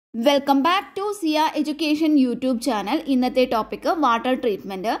Welcome back to Siya education YouTube channel. ഇന്നത്തെ topic water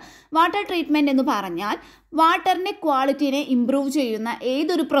treatment. Water treatment എന്ന് പറഞ്ഞാൽ വാട്ടറിൻ്റെ ക്വാളിറ്റിനെ ഇംപ്രൂവ് ചെയ്യുന്ന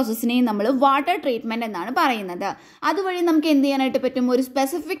ഏതൊരു പ്രോസസ്സിനെയും നമ്മൾ വാട്ടർ ട്രീറ്റ്മെൻറ്റ് എന്നാണ് പറയുന്നത്. അതുവഴി നമുക്ക് എന്ത് ചെയ്യാനായിട്ട് പറ്റും? ഒരു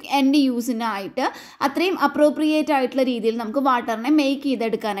സ്പെസിഫിക് എൻഡ് യൂസിനായിട്ട് അത്രയും അപ്രോപ്രിയേറ്റ് ആയിട്ടുള്ള രീതിയിൽ നമുക്ക് വാട്ടറിനെ മേക്ക്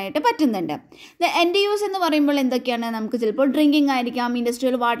ചെയ്തെടുക്കാനായിട്ട് പറ്റുന്നുണ്ട്. എൻഡ് യൂസ് എന്ന് പറയുമ്പോൾ എന്തൊക്കെയാണ്? നമുക്ക് ചിലപ്പോൾ ഡ്രിങ്കിങ് ആയിരിക്കാം,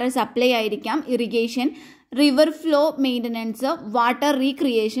 ഇൻഡസ്ട്രിയൽ വാട്ടർ സപ്ലൈ ആയിരിക്കാം, irrigation, river flow maintenance, water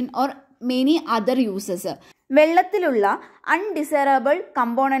recreation or many other uses. വെള്ളത്തിലുള്ള undesirable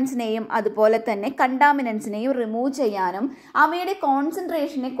കമ്പോണൻസിനെയും അതുപോലെ തന്നെ കണ്ടാമിനൻസിനെയും റിമൂവ് ചെയ്യാനും അവയുടെ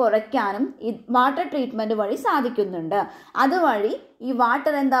കോൺസെൻട്രേഷനെ കുറയ്ക്കാനും ഈ വാട്ടർ ട്രീറ്റ്മെൻറ്റ് വഴി സാധിക്കുന്നുണ്ട്. അതുവഴി ഈ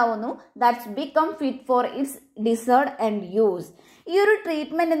water എന്താവുന്നു? That's become fit for it's desired and use. ഈ ഒരു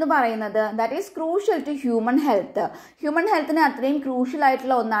ട്രീറ്റ്മെൻറ്റ് എന്ന് പറയുന്നത് that is crucial to human health. Human ഹെൽത്തിന് അത്രയും ക്രൂഷ്യൽ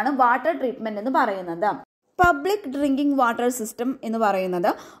ആയിട്ടുള്ള ഒന്നാണ് വാട്ടർ ട്രീറ്റ്മെൻറ്റ് എന്ന് പറയുന്നത്. പബ്ലിക് ഡ്രിങ്കിങ് വാട്ടർ സിസ്റ്റം എന്ന് പറയുന്നത്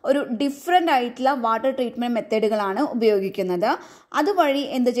ഒരു ഡിഫറെൻ്റ് ആയിട്ടുള്ള വാട്ടർ ട്രീറ്റ്മെൻറ്റ് മെത്തേഡുകളാണ് ഉപയോഗിക്കുന്നത്. അതുവഴി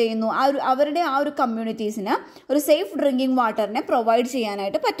എന്ത് ചെയ്യുന്നു? അവരുടെ ഒരു കമ്മ്യൂണിറ്റീസിന് ഒരു സേഫ് ഡ്രിങ്കിങ് വാട്ടറിനെ പ്രൊവൈഡ്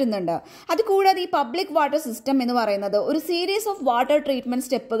ചെയ്യാനായിട്ട് പറ്റുന്നുണ്ട്. അതുകൂടാതെ ഈ പബ്ലിക് വാട്ടർ സിസ്റ്റം എന്ന് പറയുന്നത് ഒരു സീരീസ് ഓഫ് വാട്ടർ ട്രീറ്റ്മെൻറ്റ്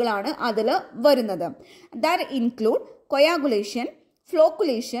സ്റ്റെപ്പുകളാണ് അതിൽ വരുന്നത്. That include coagulation,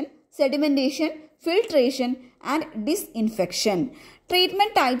 flocculation, sedimentation, filtration and disinfection.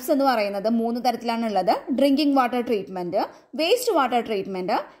 Treatment types എന്ന് പറയുന്നത് 3 തരത്തിലാണുള്ളത്: drinking water treatment, waste water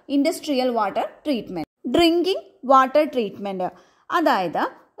treatment, industrial water treatment. Drinking water treatment അതായത്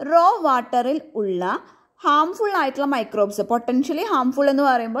റോ വാട്ടറിൽ ഉള്ള ഹാംഫുൾ ആയിട്ടുള്ള മൈക്രോബ്സ്, പൊട്ടൻഷ്യലി ഹാംഫുൾ എന്ന്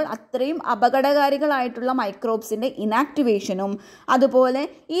പറയുമ്പോൾ അത്രയും അപകടകാരികളായിട്ടുള്ള മൈക്രോബ്സിൻ്റെ ഇനാക്ടിവേഷനും അതുപോലെ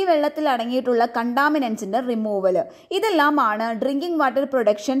ഈ വെള്ളത്തിൽ അടങ്ങിയിട്ടുള്ള കണ്ടാമിനൻസിൻ്റെ റിമൂവൽ, ഇതെല്ലാമാണ് ഡ്രിങ്കിങ് വാട്ടർ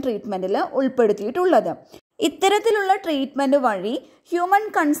പ്രൊഡക്ഷൻ ട്രീറ്റ്മെൻറ്റിൽ ഉൾപ്പെടുത്തിയിട്ടുള്ളത്. ഇത്തരത്തിലുള്ള ട്രീറ്റ്മെൻറ്റ് വഴി ഹ്യൂമൻ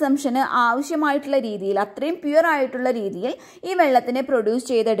കൺസംഷന് ആവശ്യമായിട്ടുള്ള രീതിയിൽ അത്രയും പ്യുവർ ആയിട്ടുള്ള രീതിയിൽ ഈ വെള്ളത്തിനെ പ്രൊഡ്യൂസ്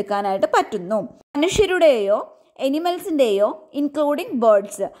ചെയ്തെടുക്കാനായിട്ട് പറ്റുന്നു. മനുഷ്യരുടെയോ എനിമൽസിൻ്റെയോ ഇൻക്ലൂഡിങ്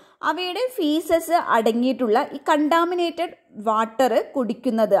ബേർഡ്സ് അവയുടെ ഫീസസ് അടങ്ങിയിട്ടുള്ള ഈ കണ്ടാമിനേറ്റഡ് വാട്ടർ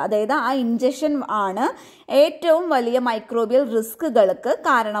കുടിക്കുന്നത്, അതായത് ആ ഇൻജക്ഷൻ ആണ് ഏറ്റവും വലിയ മൈക്രോബിയൽ റിസ്കുകൾക്ക്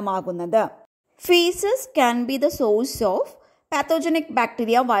കാരണമാകുന്നത്. ഫീസസ് can be the source of pathogenic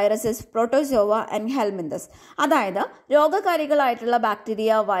bacteria, viruses, protozoa and helminthes. അതായത് രോഗകാരികളായിട്ടുള്ള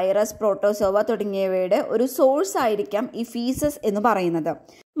ബാക്ടീരിയ, വൈറസ്, പ്രോട്ടോസോവ തുടങ്ങിയവയുടെ ഒരു സോഴ്സ് ആയിരിക്കാം ഈ ഫീസസ് എന്ന് പറയുന്നത്.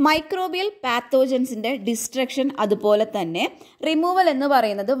 മൈക്രോബിയൽ പാത്തോജൻസിൻ്റെ ഡിസ്ട്രക്ഷൻ അതുപോലെ തന്നെ റിമൂവൽ എന്ന്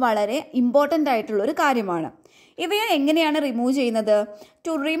പറയുന്നത് വളരെ ഇമ്പോർട്ടൻ്റ് ആയിട്ടുള്ളൊരു കാര്യമാണ്. ഇവയെ എങ്ങനെയാണ് റിമൂവ് ചെയ്യുന്നത്?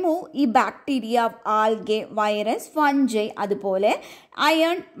 ടു റിമൂവ് ഈ ബാക്ടീരിയ, ആൽഗെ, വൈറസ്, ഫഞ്ചൈ അതുപോലെ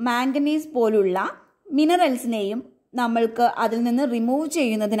അയൺ, മാംഗനീസ് പോലുള്ള മിനറൽസിനെയും നമ്മൾക്ക് അതിൽ നിന്ന് റിമൂവ്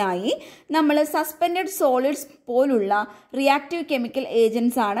ചെയ്യുന്നതിനായി നമ്മൾ സസ്പെൻഡഡ് സോളിഡ്സ് പോലുള്ള റിയാക്റ്റീവ് കെമിക്കൽ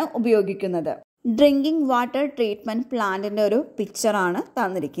ഏജൻസ് ആണ് ഉപയോഗിക്കുന്നത്. ഡ്രിങ്കിങ് വാട്ടർ ട്രീറ്റ്മെൻറ്റ് പ്ലാന്റിൻ്റെ ഒരു പിക്ചറാണ്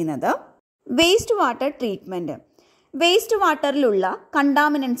തന്നിരിക്കുന്നത്. Waste water treatment. Waste വാട്ടറിലുള്ള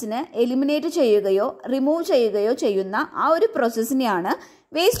കണ്ടാമിനൻസിന് eliminate ചെയ്യുകയോ റിമൂവ് ചെയ്യുകയോ ചെയ്യുന്ന ആ ഒരു പ്രോസസ്സിനെയാണ്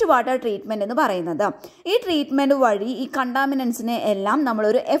വേസ്റ്റ് വാട്ടർ ട്രീറ്റ്മെൻറ്റ് എന്ന് പറയുന്നത്. ഈ ട്രീറ്റ്മെൻറ്റ് വഴി ഈ കണ്ടാമിനൻസിനെ എല്ലാം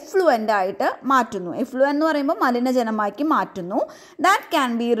നമ്മളൊരു എഫ്ലുവൻ്റ് ആയിട്ട് മാറ്റുന്നു. എഫ്ലുവൻ്റ് എന്ന് പറയുമ്പോൾ മലിനജലമാക്കി മാറ്റുന്നു. That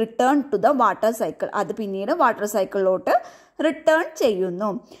can be return to the water cycle. അത് പിന്നീട് വാട്ടർ സൈക്കിളിലോട്ട് റിട്ടേൺ ചെയ്യുന്നു.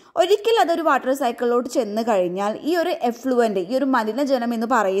 ഒരിക്കൽ അതൊരു വാട്ടർ സൈക്കിളിലോട്ട് ചെന്ന് കഴിഞ്ഞാൽ ഈ ഒരു എഫ്ലുവൻ്റ്, ഈ ഒരു മലിനജലം എന്ന്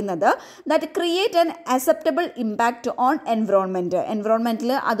പറയുന്നത് that create an acceptable impact on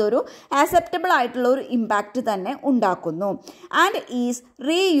എൻവറോൺമെൻറ്റിൽ അതൊരു അക്സെപ്റ്റബിൾ ആയിട്ടുള്ള ഒരു ഇമ്പാക്റ്റ് തന്നെ ഉണ്ടാക്കുന്നു. And is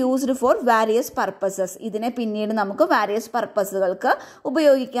reused four various purposes. ഇതിനെ പിന്നീട് നമുക്ക് വാരിയസ് പർപ്പസുകൾക്ക്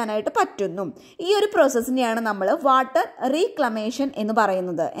ഉപയോഗിക്കാനായിട്ട് പറ്റുന്നു. ഈ ഒരു പ്രോസസ്സിനെയാണ് നമ്മൾ വാട്ടർ റീക്ലമേഷൻ എന്ന്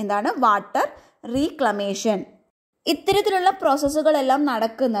പറയുന്നത്. എന്താണ് വാട്ടർ റീക്ലമേഷൻ? ഇത്തരത്തിലുള്ള പ്രോസസ്സുകളെല്ലാം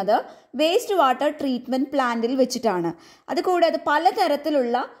നടക്കുന്നത് വേസ്റ്റ് വാട്ടർ ട്രീറ്റ്മെൻറ്റ് പ്ലാന്റിൽ വെച്ചിട്ടാണ്. അതുകൂടാതെ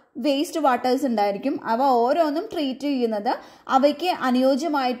പലതരത്തിലുള്ള വേസ്റ്റ് വാട്ടേഴ്സ് ഉണ്ടായിരിക്കും. അവ ഓരോന്നും ട്രീറ്റ് ചെയ്യുന്നത് അവയ്ക്ക്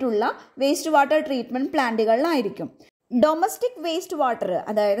അനുയോജ്യമായിട്ടുള്ള waste water treatment പ്ലാന്റുകളിലായിരിക്കും. Domestic waste water,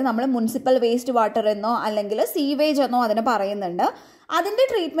 അതായത് നമ്മൾ മുനിസിപ്പൽ വേസ്റ്റ് വാട്ടർ എന്നോ അല്ലെങ്കിൽ സീവേജ് എന്നോ അതിനെ പറയുന്നുണ്ട്. അതിൻ്റെ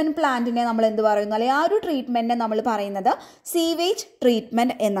ട്രീറ്റ്മെൻറ്റ് പ്ലാന്റിനെ നമ്മൾ എന്ത് പറയുന്നു? അല്ലെങ്കിൽ ആ ഒരു ട്രീറ്റ്മെൻറ്റിനെ നമ്മൾ പറയുന്നത് സീവേജ്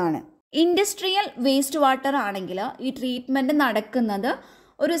ട്രീറ്റ്മെൻറ്റ് എന്നാണ്. ഇൻഡസ്ട്രിയൽ വേസ്റ്റ് വാട്ടർ ആണെങ്കിൽ ഈ ട്രീറ്റ്മെൻറ്റ് നടക്കുന്നത്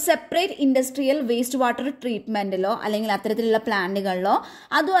ഒരു സെപ്പറേറ്റ് ഇൻഡസ്ട്രിയൽ വേസ്റ്റ് വാട്ടർ ട്രീറ്റ്മെൻറ്റിലോ അല്ലെങ്കിൽ അത്തരത്തിലുള്ള പ്ലാന്റുകളിലോ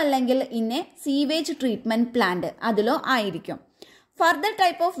അതും അല്ലെങ്കിൽ സീവേജ് ട്രീറ്റ്മെൻറ്റ് പ്ലാന്റ് അതിലോ ആയിരിക്കും. Further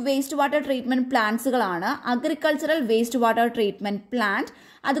type of waste water treatment പ്ലാന്റ്സുകളാണ് agricultural waste water treatment plant,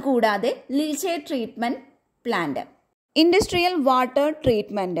 അതുകൂടാതെ ലീച്ചേജ് treatment plant. Industrial water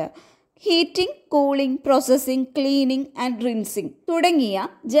treatment heating, cooling, processing, cleaning and റിൻസിംഗ് തുടങ്ങിയ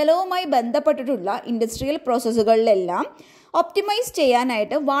ജലവുമായി ബന്ധപ്പെട്ടിട്ടുള്ള ഇൻഡസ്ട്രിയൽ പ്രോസസ്സുകളിലെല്ലാം ഒപ്റ്റിമൈസ്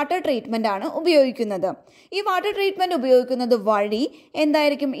ചെയ്യാനായിട്ട് വാട്ടർ ട്രീറ്റ്മെൻ്റ് ആണ് ഉപയോഗിക്കുന്നത്. ഈ വാട്ടർ ട്രീറ്റ്മെൻറ്റ് ഉപയോഗിക്കുന്നത് വഴി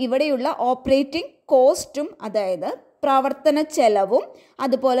എന്തായിരിക്കും ഇവിടെയുള്ള ഓപ്പറേറ്റിംഗ് കോസ്റ്റും, അതായത് പ്രവർത്തന ചെലവും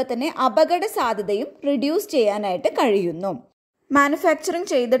അതുപോലെ തന്നെ അപകട സാധ്യതയും റിഡ്യൂസ് ചെയ്യാനായിട്ട് കഴിയുന്നു. മാനുഫാക്ചറിങ്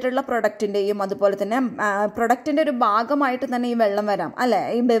ചെയ്തിട്ടുള്ള പ്രൊഡക്റ്റിൻ്റെയും അതുപോലെ തന്നെ പ്രൊഡക്റ്റിൻ്റെ ഒരു ഭാഗമായിട്ട് തന്നെ ഈ വെള്ളം വരാം അല്ലേ,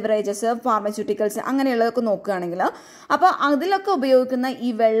 ഈ ബെവറേജസ്, ഫാർമസ്യൂട്ടിക്കൽസ് അങ്ങനെയുള്ളതൊക്കെ നോക്കുകയാണെങ്കിൽ. അപ്പോൾ അതിലൊക്കെ ഉപയോഗിക്കുന്ന ഈ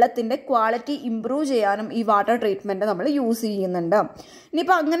വെള്ളത്തിൻ്റെ ക്വാളിറ്റി ഇമ്പ്രൂവ് ചെയ്യാനും ഈ വാട്ടർ ട്രീറ്റ്മെൻറ്റ് നമ്മൾ യൂസ് ചെയ്യുന്നുണ്ട്.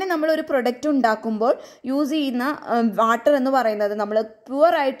 ഇനിയിപ്പോൾ അങ്ങനെ നമ്മളൊരു പ്രൊഡക്റ്റ് ഉണ്ടാക്കുമ്പോൾ യൂസ് ചെയ്യുന്ന വാട്ടർ എന്ന് പറയുന്നത് നമ്മൾ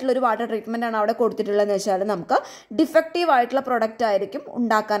പ്യുവർ ആയിട്ടുള്ളൊരു വാട്ടർ ട്രീറ്റ്മെൻ്റ് ആണ് അവിടെ കൊടുത്തിട്ടുള്ളതെന്ന് വെച്ചാൽ നമുക്ക് ഡിഫക്റ്റീവ് ആയിട്ടുള്ള പ്രൊഡക്റ്റ് ആയിരിക്കും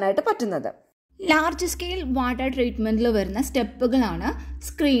ഉണ്ടാക്കാനായിട്ട് പറ്റുന്നത്. ലാർജ് സ്കെയിൽ വാട്ടർ ട്രീറ്റ്മെൻറ്റിൽ വരുന്ന സ്റ്റെപ്പുകളാണ്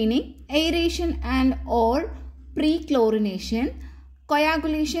screening, aeration and or pre chlorination,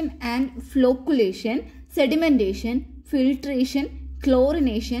 coagulation and flocculation, sedimentation, filtration,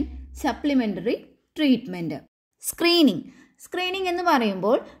 chlorination, supplementary treatment. Screening എന്ന്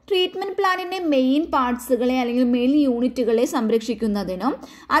പറയുമ്പോൾ ട്രീറ്റ്മെൻറ്റ് പ്ലാനിൻ്റെ മെയിൻ പാർട്സുകളെ അല്ലെങ്കിൽ മെയിൻ യൂണിറ്റുകളെ സംരക്ഷിക്കുന്നതിനും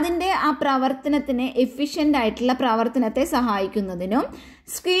അതിൻ്റെ ആ പ്രവർത്തനത്തിന് എഫിഷ്യൻ്റ് ആയിട്ടുള്ള പ്രവർത്തനത്തെ സഹായിക്കുന്നതിനും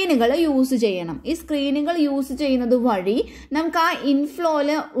സ്ക്രീനുകൾ യൂസ് ചെയ്യണം. ഈ സ്ക്രീനുകൾ യൂസ് ചെയ്യുന്നത് വഴി നമുക്ക് ആ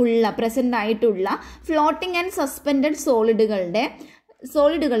ഇൻഫ്ലോയിൽ പ്രസൻ്റ് ആയിട്ടുള്ള ഫ്ലോട്ടിംഗ് ആൻഡ് സസ്പെൻഡഡ്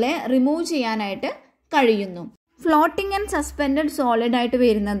സോളിഡുകളെ റിമൂവ് ചെയ്യാനായിട്ട് കഴിയുന്നു. ഫ്ലോട്ടിംഗ് ആൻഡ് സസ്പെൻഡഡ് സോളിഡ് ആയിട്ട്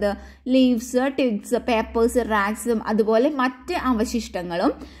വരുന്നത് ലീവ്സ്, ടിഗ്സ്, പേപ്പേഴ്സ്, റാക്സും അതുപോലെ മറ്റ്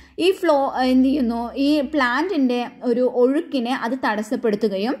അവശിഷ്ടങ്ങളും എന്ത് ചെയ്യുന്നു, ഈ പ്ലാന്റിൻ്റെ ഒരു ഒഴുക്കിനെ അത്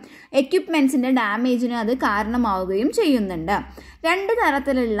തടസ്സപ്പെടുത്തുകയും എക്യുപ്മെൻറ്റ്സിൻ്റെ ഡാമേജിന് അത് കാരണമാവുകയും ചെയ്യുന്നുണ്ട്. 2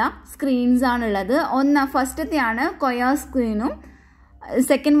 തരത്തിലുള്ള സ്ക്രീൻസ് ആണുള്ളത്. ഫസ്റ്റത്തെയാണ് കൊയാസ് സ്ക്രീനും,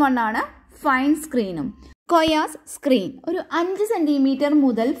 സെക്കൻഡ് വണ്ണാണ് ഫൈൻ സ്ക്രീനും. കൊയാസ് സ്ക്രീൻ ഒരു 5 സെൻറ്റിമീറ്റർ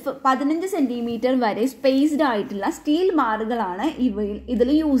മുതൽ 15 സെൻറ്റിമീറ്റർ വരെ സ്പേസ്ഡ് ആയിട്ടുള്ള സ്റ്റീൽ ബാറുകളാണ് ഇതിൽ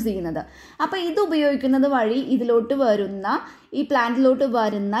യൂസ് ചെയ്യുന്നത്. അപ്പോൾ ഇത് ഉപയോഗിക്കുന്നത് വഴി ഈ പ്ലാന്റിലോട്ട്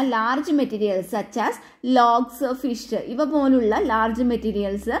വരുന്ന large materials such as logs, fish ഇവ പോലുള്ള ലാർജ്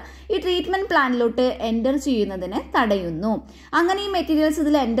മെറ്റീരിയൽസ് ഈ ട്രീറ്റ്മെൻറ്റ് പ്ലാന്റിലോട്ട് എൻ്റർ ചെയ്യുന്നതിന് തടയുന്നു. അങ്ങനെ ഈ മെറ്റീരിയൽസ്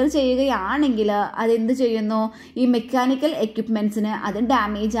ഇതിൽ എൻ്റർ ചെയ്യുകയാണെങ്കിൽ അതെന്ത് ചെയ്യുന്നു, ഈ മെക്കാനിക്കൽ എക്യുപ്മെൻറ്റ്സിന് അത്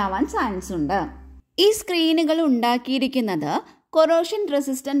ഡാമേജ് ആവാൻ ചാൻസ് ഉണ്ട്. ഈ സ്ക്രീനുകൾ ഉണ്ടാക്കിയിരിക്കുന്നത് കൊറോഷൻ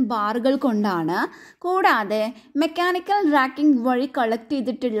റെസിസ്റ്റൻറ്റ് ബാറുകൾ കൊണ്ടാണ്. കൂടാതെ മെക്കാനിക്കൽ റാക്കിംഗ് വഴി കളക്ട്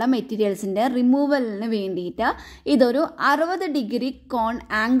ചെയ്തിട്ടുള്ള മെറ്റീരിയൽസിൻ്റെ റിമൂവലിന് വേണ്ടിയിട്ട് ഇതൊരു 60 ഡിഗ്രി കോൺ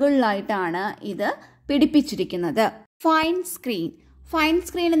ആംഗിളിലായിട്ടാണ് ഇത് പിടിപ്പിച്ചിരിക്കുന്നത്. ഫൈൻ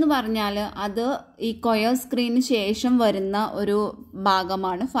സ്ക്രീൻ എന്ന് പറഞ്ഞാൽ അത് ഈ കൊയർ സ്ക്രീനിന് ശേഷം വരുന്ന ഒരു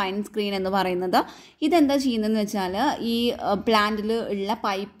ഭാഗമാണ് ഫൈൻ സ്ക്രീൻ എന്ന് പറയുന്നത്. ഇതെന്താ ചെയ്യുന്നതെന്ന് വെച്ചാൽ ഈ പ്ലാന്റിൽ ഉള്ള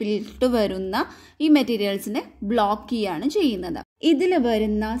പൈപ്പിലിട്ട് വരുന്ന ഈ മെറ്റീരിയൽസിനെ ബ്ലോക്ക് ചെയ്യുകയാണ് ചെയ്യുന്നത്. ഇതിൽ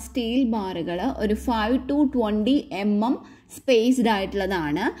വരുന്ന സ്റ്റീൽ ബാറുകൾ ഒരു 5 to 20 mm സ്പേസ്ഡ്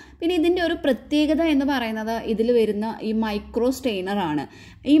ആയിട്ടുള്ളതാണ്. പിന്നെ ഇതിൻ്റെ ഒരു പ്രത്യേകത എന്ന് പറയുന്നത് ഇതിൽ വരുന്ന ഈ മൈക്രോ സ്റ്റെയിനറാണ്.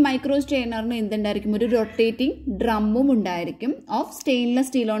 ഈ മൈക്രോ സ്റ്റെയിനറിന് എന്തുണ്ടായിരിക്കും, ഒരു റൊട്ടേറ്റിംഗ് ഡ്രമ്മും ഉണ്ടായിരിക്കും. ഓഫ് സ്റ്റെയിൻലെസ്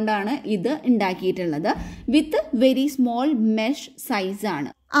സ്റ്റീൽ കൊണ്ടാണ് ഇത് ഉണ്ടാക്കിയിട്ടുള്ളത്. വിത്ത് വെരി സ്മോൾ മെഷ് സൈസാണ്.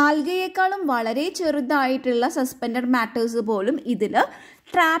 ആൽഗയേക്കാളും വളരെ ചെറുതായിട്ടുള്ള സസ്പെൻഡഡ് മാറ്റേഴ്സ് പോലും ഇതിൽ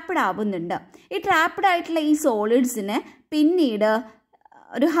ട്രാപ്ഡ് ആവുന്നുണ്ട്. ഈ ട്രാപ്ഡ് ആയിട്ടുള്ള ഈ സോളിഡ്സിനെ പിന്നീട്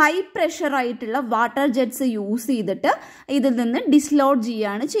ഒരു ഹൈ പ്രഷർ ആയിട്ടുള്ള വാട്ടർ ജെറ്റ്സ് യൂസ് ചെയ്തിട്ട് ഇതിൽ നിന്ന് ഡിസ്ലോഡ്ജ്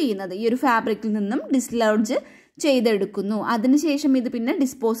ചെയ്യുകയാണ് ചെയ്യുന്നത്. ഈ ഒരു ഫാബ്രിക്കിൽ നിന്നും ഡിസ്ലോഡ്ജ് ചെയ്തെടുക്കുന്നു. അതിനുശേഷം ഇത് പിന്നെ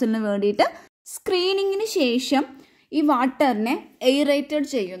ഡിസ്പോസലിന് വേണ്ടിയിട്ട് സ്ക്രീനിങ്ങിന് ശേഷം ഈ വാട്ടറിനെ എയറേറ്റഡ്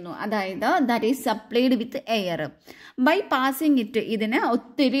ചെയ്യുന്നു. അതായത് that is supplied with air. By passing it ഇതിനെ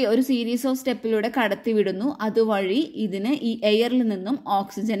ഒരു സീരീസ് ഓഫ് സ്റ്റെപ്പിലൂടെ കടത്തിവിടുന്നു. അതുവഴി ഇതിന് ഈ എയറിൽ നിന്നും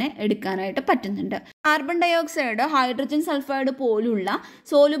ഓക്സിജനെ എടുക്കാനായിട്ട് പറ്റുന്നുണ്ട്. കാർബൺ ഡയോക്സൈഡ്, ഹൈഡ്രജൻ സൾഫൈഡ് പോലുള്ള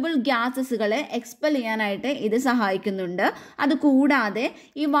സോലുബിൾ ഗ്യാസസുകളെ എക്സ്പെൽ ചെയ്യാനായിട്ട് ഇത് സഹായിക്കുന്നുണ്ട്. അതുകൂടാതെ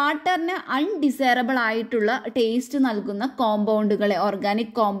ഈ വാട്ടറിന് അൺഡിസൈറബിൾ ആയിട്ടുള്ള ടേസ്റ്റ് നൽകുന്ന കോമ്പൗണ്ടുകളെ,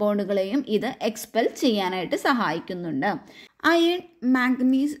 ഓർഗാനിക് കോമ്പൗണ്ടുകളെയും ഇത് എക്സ്പെൽ ചെയ്യാനായിട്ട് സഹായിക്കുന്നുണ്ട്. അയൺ,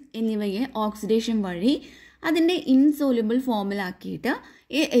 മാംഗനീസ് എന്നിവയെ ഓക്സിഡേഷൻ വഴി അതിൻ്റെ ഇൻസോലുബിൾ ഫോമിലാക്കിയിട്ട്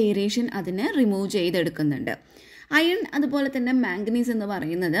ഈ എയറേഷൻ അതിനെ റിമൂവ് ചെയ്തെടുക്കുന്നുണ്ട്. അയൺ അതുപോലെ തന്നെ മാംഗനീസ് എന്ന്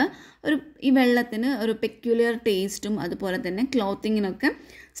പറയുന്നത് ഈ വെള്ളത്തിന് ഒരു പെക്യുലർ ടേസ്റ്റും അതുപോലെ തന്നെ ക്ലോത്തിങ്ങിനൊക്കെ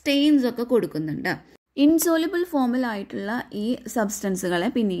സ്റ്റെയിൻസൊക്കെ കൊടുക്കുന്നുണ്ട്. ഇൻസോലുബിൾ ഫോമിലായിട്ടുള്ള ഈ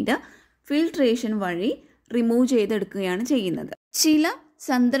സബ്സ്റ്റൻസുകളെ പിന്നീട് ഫിൽട്രേഷൻ വഴി റിമൂവ് ചെയ്തെടുക്കുകയാണ് ചെയ്യുന്നത്. ചില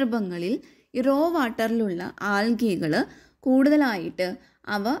സന്ദർഭങ്ങളിൽ ഈ റോ വാട്ടറിലുള്ള ആൽഗകൾ കൂടുതലായിട്ട്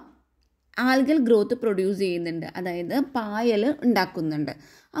ആൽഗൽ ഗ്രോത്ത് പ്രൊഡ്യൂസ് ചെയ്യുന്നുണ്ട്. അതായത് പായൽ ഉണ്ടാക്കുന്നുണ്ട്.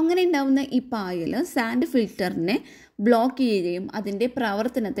 അങ്ങനെ ഉണ്ടാകുന്ന ഈ പായൽ സാൻഡ് ഫിൽറ്ററിനെ ബ്ലോക്ക് ചെയ്യുകയും അതിൻ്റെ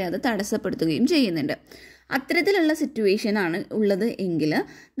പ്രവർത്തനത്തെ അത് തടസ്സപ്പെടുത്തുകയും ചെയ്യുന്നുണ്ട്. അത്തരത്തിലുള്ള സിറ്റുവേഷനാണ് ഉള്ളത് എങ്കിൽ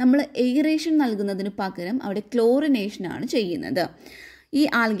നമ്മൾ എയറേഷൻ നൽകുന്നതിന് പകരം അവിടെ ക്ലോറിനേഷനാണ് ചെയ്യുന്നത്. ഈ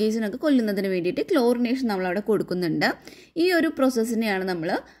ആൽഗേസിനൊക്കെ കൊല്ലുന്നതിന് വേണ്ടിയിട്ട് ക്ലോറിനേഷൻ നമ്മളവിടെ കൊടുക്കുന്നുണ്ട്. ഈ ഒരു പ്രോസസ്സിനെയാണ് നമ്മൾ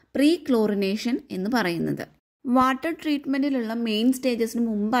പ്രീ ക്ലോറിനേഷൻ എന്ന് പറയുന്നത്. വാട്ടർ ട്രീറ്റ്മെൻറ്റിലുള്ള മെയിൻ സ്റ്റേജസിന്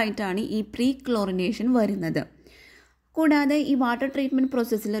മുമ്പായിട്ടാണ് ഈ പ്രീ ക്ലോറിനേഷൻ വരുന്നത്. കൂടാതെ ഈ വാട്ടർ ട്രീറ്റ്മെൻറ്റ്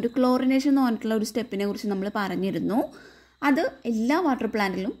പ്രോസസ്സിൽ ഒരു ക്ലോറിനേഷൻ എന്ന് പറഞ്ഞിട്ടുള്ള ഒരു സ്റ്റെപ്പിനെ കുറിച്ച് നമ്മൾ പറഞ്ഞിരുന്നു. അത് എല്ലാ വാട്ടർ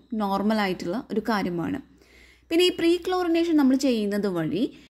പ്ലാന്റിലും നോർമലായിട്ടുള്ള ഒരു കാര്യമാണ്. പിന്നെ ഈ പ്രീ ക്ലോറിനേഷൻ നമ്മൾ ചെയ്യുന്നത് വഴി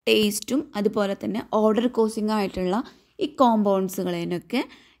ടേസ്റ്റും അതുപോലെ തന്നെ ഓർഡർ കോസിംഗ് ആയിട്ടുള്ള ഈ കോമ്പൗണ്ട്സുകളെയൊക്കെ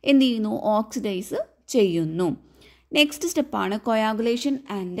എന്ത് ചെയ്യുന്നു, ഓക്സിഡൈസ് ചെയ്യുന്നു. നെക്സ്റ്റ് സ്റ്റെപ്പാണ് കൊയാഗുലേഷൻ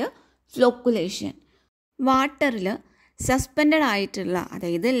ആൻഡ് ഫ്ലോക്കുലേഷൻ. വാട്ടറിൽ സസ്പെൻഡഡ് ആയിട്ടുള്ള,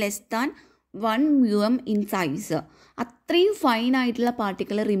 അതായത് less than 1 μm in size, അത്രയും ഫൈൻ ആയിട്ടുള്ള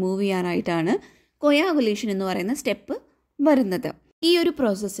പാർട്ടിക്കിൾ റിമൂവ് ചെയ്യാനായിട്ടാണ് കൊയാഗുലേഷൻ എന്ന് പറയുന്ന സ്റ്റെപ്പ് വരുന്നത്. ഈ ഒരു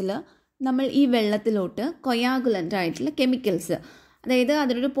പ്രോസസ്സിൽ നമ്മൾ ഈ വെള്ളത്തിലോട്ട് കൊയാഗുലൻ്റ് ആയിട്ടുള്ള കെമിക്കൽസ്, അതായത്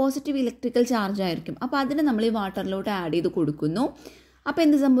അതിനൊരു പോസിറ്റീവ് ഇലക്ട്രിക്കൽ ചാർജ് ആയിരിക്കും, അപ്പോൾ അതിന് നമ്മൾ ഈ വാട്ടറിലോട്ട് ആഡ് ചെയ്ത് കൊടുക്കുന്നു. അപ്പോൾ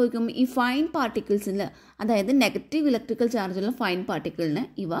എന്ത് സംഭവിക്കും, ഈ ഫൈൻ പാർട്ടിക്കിൾസിൽ, അതായത് നെഗറ്റീവ് ഇലക്ട്രിക്കൽ ചാർജുള്ള ഫൈൻ പാർട്ടിക്കിളിനെ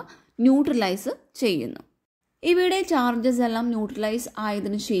ഇവ ന്യൂട്രലൈസ് ചെയ്യുന്നു. ഇവയുടെ ചാർജസ് എല്ലാം ന്യൂട്രലൈസ്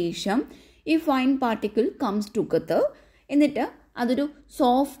ആയതിനു ശേഷം ഈ ഫൈൻ പാർട്ടിക്കിൾ കംസ് ടുഗദർ, എന്നിട്ട് അതൊരു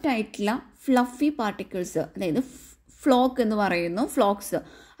സോഫ്റ്റ് ആയിട്ടുള്ള ഫ്ലഫി പാർട്ടിക്കിൾസ്, അതായത് ഫ്ലോക്ക് എന്ന് പറയുന്നു, ഫ്ലോക്സ്.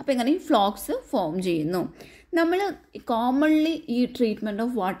 അപ്പോൾ ഇങ്ങനെ ഈ ഫ്ലോക്സ് ഫോം ചെയ്യുന്നു. നമ്മൾ കോമൺലി ഈ ട്രീറ്റ്മെൻറ്റ്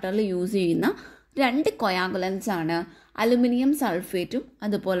ഓഫ് വാട്ടറിൽ യൂസ് ചെയ്യുന്ന 2 കൊയാഗുലൻസ് ആണ് അലുമിനിയം സൾഫേറ്റും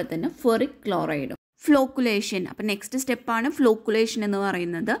അതുപോലെ തന്നെ ഫെറിക് ക്ലോറൈഡും. ഫ്ലോക്കുലേഷൻ, അപ്പോൾ നെക്സ്റ്റ് സ്റ്റെപ്പാണ് ഫ്ലോക്കുലേഷൻ എന്ന്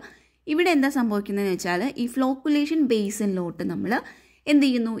പറയുന്നത്. ഇവിടെ എന്താ സംഭവിക്കുന്നതെന്ന് വെച്ചാൽ ഈ ഫ്ലോക്കുലേഷൻ ബേസിനിലോട്ട് നമ്മൾ എന്ത്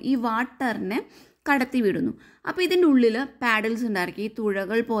ചെയ്യുന്നു, ഈ വാട്ടറിനെ കടത്തി വിടുന്നു. അപ്പോൾ ഇതിൻ്റെ ഉള്ളിൽ പാഡൽസ് ഉണ്ടായിരിക്കും, ഈ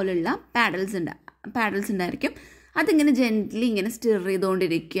തുഴകൾ പോലുള്ള പാഡൽസ് ഉണ്ടായിരിക്കും. അതിങ്ങനെ ജെൻ്റ്ലി ഇങ്ങനെ സ്റ്റിർ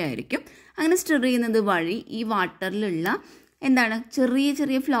ചെയ്തുകൊണ്ടിരിക്കുകയായിരിക്കും. അങ്ങനെ സ്റ്റിർ ചെയ്യുന്നത് വഴി ഈ വാട്ടറിലുള്ള ചെറിയ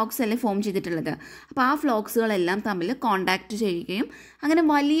ചെറിയ ഫ്ലോക്സ് അല്ലേ ഫോം ചെയ്തിട്ടുള്ളത്. അപ്പോൾ ആ ഫ്ലോക്സുകളെല്ലാം തമ്മിൽ കോണ്ടാക്റ്റ് ചെയ്യുകയും അങ്ങനെ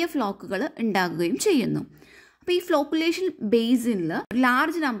വലിയ ഫ്ലോക്കുകൾ ഉണ്ടാകുകയും ചെയ്യുന്നു. അപ്പോൾ ഈ flocculation ബേസിനിൽ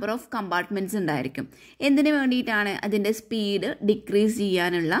large number of compartments ഉണ്ടായിരിക്കും. എന്തിനു വേണ്ടിയിട്ടാണ്, അതിൻ്റെ സ്പീഡ് ഡിക്രീസ്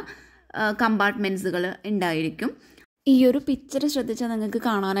ചെയ്യാനുള്ള കമ്പാർട്ട്മെൻറ്റ്സുകൾ ഉണ്ടായിരിക്കും. ഈ ഒരു പിക്ചർ ശ്രദ്ധിച്ചാൽ നിങ്ങൾക്ക്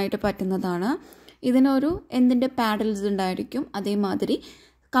കാണാനായിട്ട് പറ്റുന്നതാണ്. ഇതിനൊരു എന്തിൻ്റെ പാഡൽസ് ഉണ്ടായിരിക്കും, അതേമാതിരി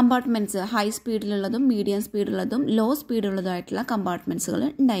കമ്പാർട്ട്മെൻറ്റ്സ് ഹൈ സ്പീഡിലുള്ളതും മീഡിയം സ്പീഡിലുള്ളതും ലോ സ്പീഡിലുള്ളതായിട്ടുള്ള കമ്പാർട്ട്മെൻറ്റ്സുകൾ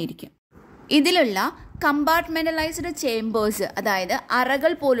ഉണ്ടായിരിക്കും. ഇതിലുള്ള കമ്പാർട്ട്മെൻ്റലൈസ്ഡ് ചേമ്പേഴ്സ്, അതായത്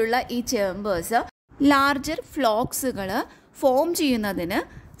അറകൾ പോലുള്ള ഈ ചേമ്പേഴ്സ് ലാർജർ ഫ്ലോക്സുകൾ ഫോം ചെയ്യുന്നതിന്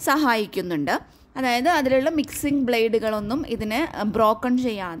സഹായിക്കുന്നുണ്ട്. അതായത് അതിലുള്ള മിക്സിംഗ് ബ്ലേഡുകളൊന്നും ഇതിനെ ബ്രോക്കൺ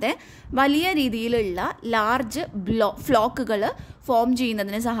ചെയ്യാതെ വലിയ രീതിയിലുള്ള ലാർജ് ഫ്ലോക്കുകൾ ഫോം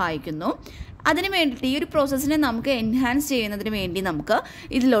ചെയ്യുന്നതിന് സഹായിക്കുന്നു. അതിന് വേണ്ടിയിട്ട് ഈ ഒരു പ്രോസസ്സിനെ നമുക്ക് എൻഹാൻസ് ചെയ്യുന്നതിന് വേണ്ടി നമുക്ക്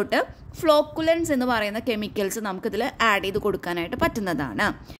ഇതിലോട്ട് ഫ്ലോക്കുലൻസ് എന്ന് പറയുന്ന കെമിക്കൽസ് നമുക്കിതിൽ ആഡ് ചെയ്ത് കൊടുക്കാനായിട്ട് പറ്റുന്നതാണ്.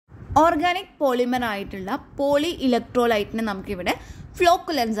 ഓർഗാനിക് പോളിമർ ആയിട്ടുള്ള പോളി ഇലക്ട്രോലൈറ്റിനെ നമുക്കിവിടെ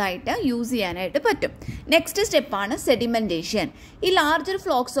ഫ്ലോക്കുലൻസ് ആയിട്ട് യൂസ് ചെയ്യാനായിട്ട് പറ്റും. നെക്സ്റ്റ് സ്റ്റെപ്പാണ് സെഡിമെൻറ്റേഷൻ. ഈ ലാർജർ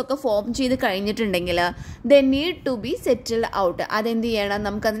ഫ്ലോക്സ് ഒക്കെ ഫോം ചെയ്ത് കഴിഞ്ഞിട്ടുണ്ടെങ്കിൽ the need to B settled out. അതെന്ത് ചെയ്യണം,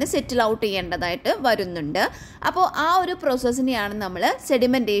 നമുക്കതിനെ സെറ്റിൽ ഔട്ട് ചെയ്യേണ്ടതായിട്ട് വരുന്നുണ്ട്. അപ്പോൾ ആ ഒരു പ്രോസസ്സിനെയാണ് നമ്മൾ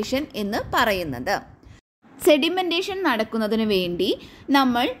സെഡിമെൻറ്റേഷൻ എന്ന് പറയുന്നത്. സെഡിമെൻറ്റേഷൻ നടക്കുന്നതിന് വേണ്ടി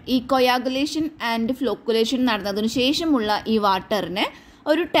നമ്മൾ ഈ കൊയാഗുലേഷൻ ആൻഡ് ഫ്ലോക്കുലേഷൻ നടന്നതിന് ശേഷമുള്ള ഈ വാട്ടറിനെ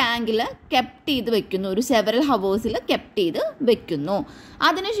ഒരു ടാങ്കിൽ കെപ്റ്റ് ചെയ്ത് വെക്കുന്നു, ഒരു സെവറൽ ഹവേഴ്സിൽ കെപ്റ്റ് ചെയ്ത് വെക്കുന്നു.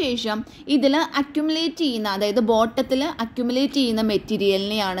 അതിനുശേഷം ഇതിൽ അക്യുമുലേറ്റ് ചെയ്യുന്ന, അതായത് ബോട്ടത്തിൽ അക്യുമുലേറ്റ് ചെയ്യുന്ന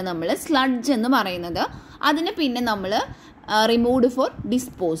മെറ്റീരിയലിനെയാണ് നമ്മൾ സ്ലഡ്ജ് എന്ന് പറയുന്നത്. അതിന് പിന്നെ നമ്മൾ റിമൂവ്ഡ് ഫോർ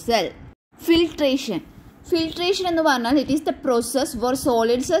ഡിസ്പോസൽ. ഫിൽട്രേഷൻ എന്ന് പറഞ്ഞാൽ it is the process four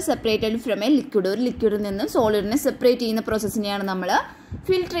solids separated from A liquid. ഒരു ലിക്വിഡിൽ നിന്ന് സോളിഡിനെ സെപ്പറേറ്റ് ചെയ്യുന്ന പ്രോസസ്സിനെയാണ് നമ്മൾ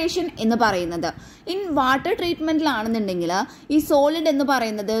ഫിൽട്രേഷൻ എന്ന് പറയുന്നത്. ഇൻ വാട്ടർ ട്രീറ്റ്മെൻറ്റിലാണെന്നുണ്ടെങ്കിൽ ഈ സോളിഡ് എന്ന്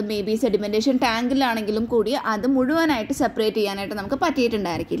പറയുന്നത് മേ ബി സെഡിമെൻറ്റേഷൻ ടാങ്കിലാണെങ്കിലും കൂടി അത് മുഴുവനായിട്ട് സെപ്പറേറ്റ് ചെയ്യാനായിട്ട് നമുക്ക്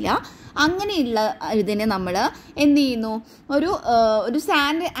പറ്റിയിട്ടുണ്ടായിരിക്കില്ല. അങ്ങനെയുള്ള ഇതിനെ നമ്മൾ എന്ത് ചെയ്യുന്നു, ഒരു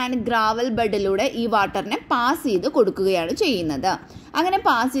സാൻഡ് ആൻഡ് ഗ്രാവൽ ബെഡിലൂടെ ഈ വാട്ടറിനെ പാസ് ചെയ്ത് കൊടുക്കുകയാണ് ചെയ്യുന്നത്. അങ്ങനെ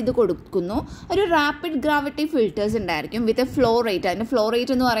പാസ് ചെയ്ത് കൊടുക്കുന്നു. ഒരു റാപ്പിഡ് ഗ്രാവിറ്റി ഫിൽറ്റേഴ്സ് ഉണ്ടായിരിക്കും വിത്ത് എ ഫ്ലോ റേറ്റ്. അതിൻ്റെ ഫ്ലോ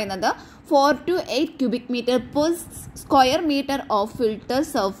റേറ്റ് എന്ന് പറയുന്നത് 4 to 8 cubic meter per square meter of filter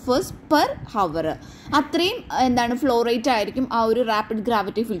surface per hour. അത്രയും ഫ്ലോ റേറ്റ് ആയിരിക്കും ആ ഒരു റാപ്പിഡ്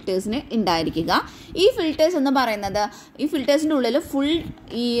ഗ്രാവിറ്റി ഫിൽറ്റേഴ്സിന് ഉണ്ടായിരിക്കുക. ഈ ഫിൽറ്റേഴ്സ് എന്ന് പറയുന്നത്, ഈ ഫിൽറ്റേഴ്സിൻ്റെ ഉള്ളിൽ ഫുൾ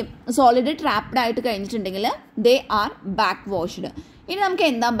ഈ സോളിഡ് ട്രാപ്ഡ് ആയിട്ട് കഴിഞ്ഞിട്ടുണ്ടെങ്കിൽ ദേ ആർ ബാക്ക് വാഷ്ഡ്. ഇനി നമുക്ക്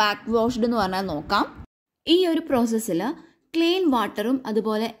എന്താ ബാക്ക് വാഷ്ഡ് എന്ന് പറഞ്ഞാൽ നോക്കാം. ഈ ഒരു പ്രോസസ്സിൽ ക്ലീൻ വാട്ടറും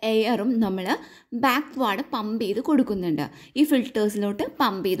അതുപോലെ എയറും നമ്മൾ ബാക്ക്വാർഡ് പമ്പ് ചെയ്ത് കൊടുക്കുന്നുണ്ട്. ഈ ഫിൽറ്റേഴ്സിലോട്ട്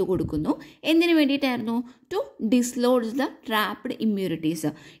പമ്പ് ചെയ്ത് കൊടുക്കുന്നു. എന്തിനു വേണ്ടിയിട്ടായിരുന്നു? To ഡിസ്ലോഡ്ജ് the trapped impurities.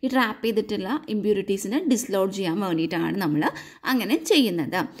 ഈ ട്രാപ്പ് ചെയ്തിട്ടുള്ള ഇമ്പ്യൂരിറ്റീസിനെ ഡിസ്ലോഡ്ജ് ചെയ്യാൻ വേണ്ടിയിട്ടാണ് നമ്മൾ അങ്ങനെ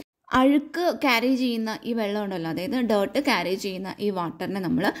ചെയ്യുന്നത്. അഴുക്ക് ക്യാരി ചെയ്യുന്ന ഈ വെള്ളം ഉണ്ടല്ലോ, അതായത് ഡേർട്ട് ക്യാരി ചെയ്യുന്ന ഈ വാട്ടറിനെ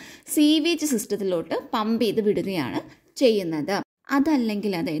നമ്മൾ സീവേജ് സിസ്റ്റത്തിലോട്ട് പമ്പ് ചെയ്ത് വിടുകയാണ് ചെയ്യുന്നത്.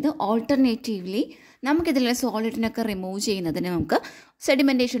 അതല്ലെങ്കിൽ അതായത് ഓൾട്ടർനേറ്റീവ്ലി നമുക്കിതിലെ സോളിഡിനൊക്കെ റിമൂവ് ചെയ്യുന്നതിന് നമുക്ക്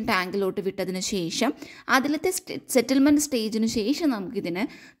സെഡിമെൻറ്റേഷൻ ടാങ്കിലോട്ട് വിട്ടതിന് ശേഷം അതിലത്തെ സെറ്റിൽമെൻറ്റ് സ്റ്റേജിന് ശേഷം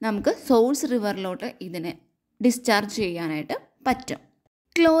നമുക്ക് സോഴ്സ് റിവറിലോട്ട് ഇതിനെ ഡിസ്ചാർജ് ചെയ്യാനായിട്ട് പറ്റും.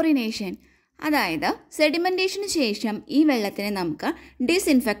 ക്ലോറിനേഷൻ, അതായത് സെഡിമെൻറ്റേഷന് ശേഷം ഈ വെള്ളത്തിനെ നമുക്ക്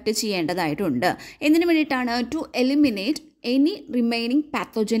ഡിസ്ഇൻഫെക്റ്റ് ചെയ്യേണ്ടതായിട്ടുണ്ട്. എന്തിനു വേണ്ടിയിട്ടാണ്? To eliminate any remaining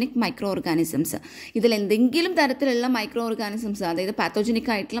pathogenic micro organisms. ഇതിൽ എന്തെങ്കിലും തരത്തിലുള്ള മൈക്രോ ഓർഗാനിസംസ്, അതായത്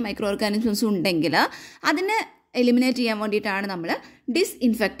പാത്തോജനിക് ആയിട്ടുള്ള മൈക്രോ ഓർഗാനിസംസ് ഉണ്ടെങ്കിൽ അതിനെ എലിമിനേറ്റ് ചെയ്യാൻ വേണ്ടിയിട്ടാണ് നമ്മൾ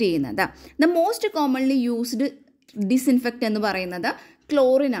ഡിസ്ഇൻഫെക്റ്റ് ചെയ്യുന്നത്. ദ മോസ്റ്റ് കോമൺലി യൂസ്ഡ് ഡിസ്ഇൻഫെക്റ്റ് എന്ന് പറയുന്നത്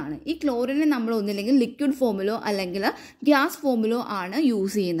ക്ലോറിനാണ്. ഈ ക്ലോറിനെ നമ്മൾ ഒന്നില്ലെങ്കിൽ ലിക്വിഡ് ഫോമിലോ അല്ലെങ്കിൽ ഗ്യാസ് ഫോമിലോ ആണ്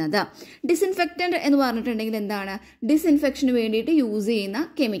യൂസ് ചെയ്യുന്നത്. ഡിസ്ഇൻഫെക്റ്റൻ്റ് എന്ന് പറഞ്ഞിട്ടുണ്ടെങ്കിൽ എന്താണ്? ഡിസ്ഇൻഫെക്ഷന് വേണ്ടിയിട്ട് യൂസ് ചെയ്യുന്ന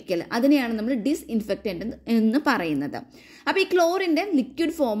കെമിക്കൽ, അതിനെയാണ് നമ്മൾ ഡിസ്ഇൻഫെക്റ്റൻ്റ് എന്ന് പറയുന്നത്. അപ്പോൾ ഈ ക്ലോറിൻ്റെ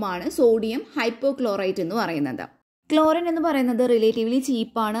ലിക്വിഡ് ഫോമാണ് സോഡിയം ഹൈപ്പോക്ലോറൈറ്റ് എന്ന് പറയുന്നത്. ക്ലോറിൻ എന്ന് പറയുന്നത് റിലേറ്റീവ്ലി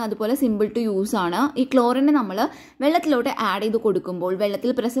ചീപ്പാണ്, അതുപോലെ സിമ്പിൾ ടു യൂസ് ആണ്. ഈ ക്ലോറിനെ നമ്മൾ വെള്ളത്തിലോട്ട് ആഡ് ചെയ്ത് കൊടുക്കുമ്പോൾ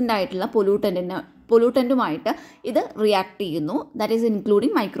വെള്ളത്തിൽ പ്രസൻ്റ് ആയിട്ടുള്ള പൊല്യൂട്ടൻറ്റുമായിട്ട് ഇത് റിയാക്ട് ചെയ്യുന്നു. That is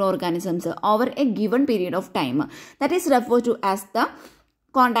including micro organisms over A given period of time. That is refer to as the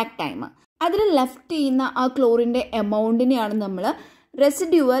contact time. അതിൽ ലെഫ്റ്റ് ചെയ്യുന്ന ആ ക്ലോറിൻ്റെ എമൗണ്ടിനെയാണ് നമ്മൾ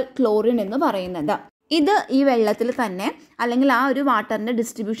റെസിഡ്യുവൽ ക്ലോറിൻ എന്ന് പറയുന്നത്. ഇത് ഈ വെള്ളത്തിൽ തന്നെ അല്ലെങ്കിൽ ആ ഒരു വാട്ടറിൻ്റെ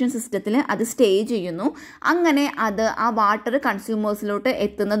ഡിസ്ട്രിബ്യൂഷൻ സിസ്റ്റത്തിൽ അത് സ്റ്റേ ചെയ്യുന്നു. അങ്ങനെ അത് ആ വാട്ടർ കൺസ്യൂമേഴ്സിലോട്ട്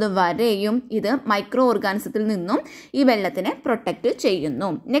എത്തുന്നത് വരെയും ഇത് മൈക്രോ ഓർഗാനിസത്തിൽ നിന്നും ഈ വെള്ളത്തിനെ പ്രൊട്ടക്റ്റ് ചെയ്യുന്നു.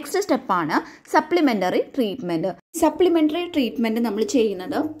 നെക്സ്റ്റ് സ്റ്റെപ്പാണ് സപ്ലിമെൻ്ററി ട്രീറ്റ്മെൻറ്റ്. സപ്ലിമെൻ്ററി ട്രീറ്റ്മെൻറ്റ് നമ്മൾ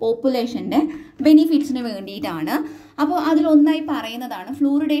ചെയ്യുന്നത് പോപ്പുലേഷൻ്റെ ബെനിഫിറ്റ്സിന് വേണ്ടിയിട്ടാണ്. അപ്പോൾ അതിലൊന്നായി പറയുന്നതാണ്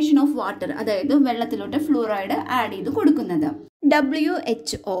ഫ്ലൂറിഡേഷൻ ഓഫ് വാട്ടർ, അതായത് വെള്ളത്തിലോട്ട് ഫ്ലൂറൈഡ് ആഡ് ചെയ്ത് കൊടുക്കുന്നത്.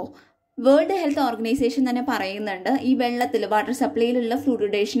 WHO വേൾഡ് ഹെൽത്ത് ഓർഗനൈസേഷൻ തന്നെ പറയുന്നുണ്ട് ഈ വെള്ളത്തിൽ വാട്ടർ സപ്ലൈയിലുള്ള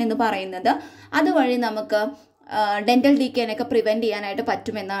ഫ്ലൂറിഡേഷൻ എന്ന് പറയുന്നത് അതുവഴി നമുക്ക് ഡെന്റൽ ഡീക്കേനൊക്കെ പ്രിവെൻറ്റ് ചെയ്യാനായിട്ട്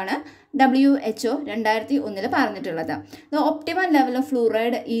പറ്റുമെന്നാണ് WHO 2001 പറഞ്ഞിട്ടുള്ളത്. The optimal level of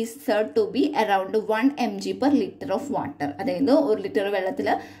fluoride is സെർഡ് to be around 1 mg per liter of water. അതായത് 1 ലിറ്റർ വെള്ളത്തിൽ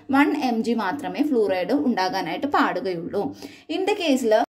 1 mg മാത്രമേ ഫ്ലൂറൈഡ് ഉണ്ടാകാനായിട്ട് പാടുകയുള്ളൂ. ഇൻ ദ കേസിൽ